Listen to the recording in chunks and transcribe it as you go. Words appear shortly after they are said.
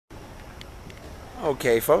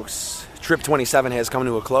Okay, folks, trip 27 has come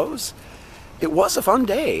to a close. It was a fun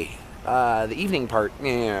day. The evening part,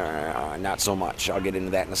 not so much. I'll get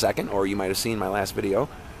into that in a second, or you might have seen my last video.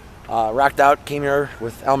 Rocked out, came here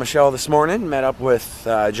with Al Michelle this morning, met up with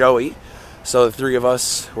Joey. So the three of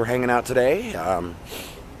us were hanging out today. Yeah,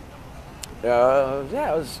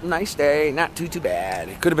 it was a nice day, not too bad.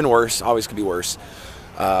 It could have been worse, always could be worse.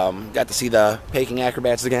 Got to see the Peking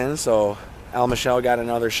acrobats again, so Al Michelle got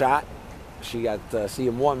another shot. She got to see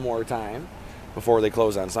him one more time before they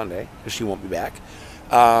close on Sunday, because she won't be back.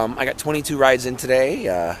 I got 22 rides in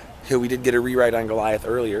today. We did get a re-ride on Goliath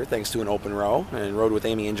earlier, thanks to an open row, and rode with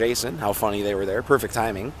Amy and Jason. How funny they were there. Perfect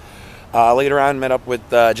timing. Later on, met up with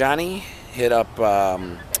Johnny, hit up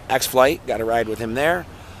X-Flight, got a ride with him there.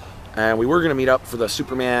 And we were going to meet up for the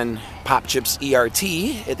Superman Pop Chips ERT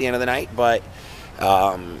at the end of the night, but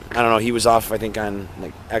I don't know, he was off, I think, on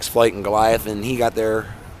like X-Flight and Goliath, and he got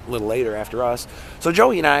there a little later after us. So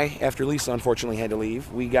Joey and I, after Lisa unfortunately had to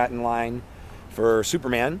leave, we got in line for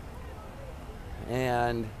Superman.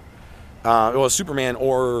 And it was Superman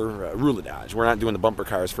or Rula Dodge. We're not doing the bumper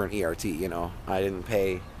cars for an ERT, you know. I didn't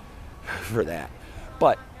pay for that.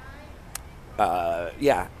 But,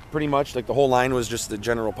 yeah, pretty much like the whole line was just the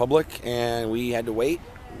general public, and we had to wait.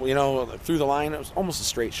 You know, through the line, it was almost a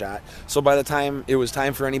straight shot. So by the time it was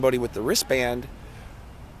time for anybody with the wristband,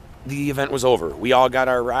 the event was over. We all got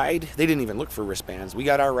our ride. They didn't even look for wristbands. We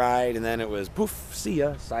got our ride, and then it was poof, see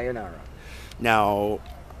ya, sayonara. Now,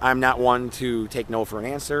 I'm not one to take no for an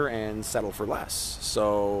answer and settle for less.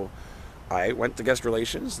 So I went to guest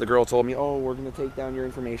relations. The girl told me, oh, we're going to take down your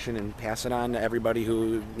information and pass it on to everybody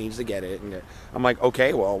who needs to get it. And I'm like,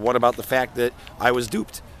 okay, well, what about the fact that I was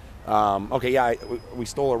duped? Okay, yeah, we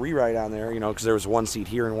stole a re-ride on there, you know, because there was one seat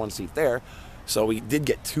here and one seat there. So we did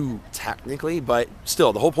get two technically, but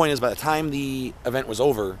still, the whole point is by the time the event was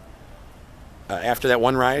over, after that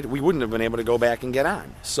one ride, we wouldn't have been able to go back and get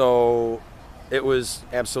on. So it was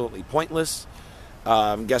absolutely pointless.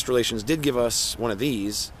 Guest relations did give us one of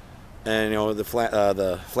these, and you know, the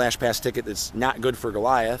flash pass ticket that's not good for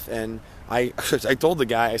Goliath. And I told the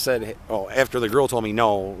guy, I said, hey, oh, after the girl told me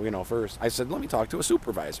no, you know, first, I said, let me talk to a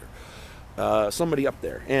supervisor, somebody up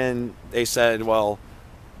there. And they said, well,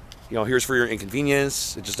 you know, here's for your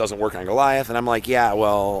inconvenience. It just doesn't work on Goliath. And I'm like, yeah,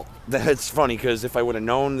 well, that's funny, because if I would have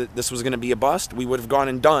known that this was going to be a bust, we would have gone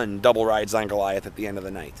and done double rides on Goliath at the end of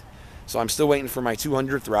the night. So I'm still waiting for my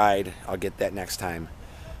 200th ride. I'll get that next time.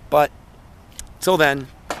 But till then,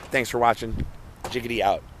 thanks for watching. Jiggity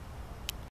out.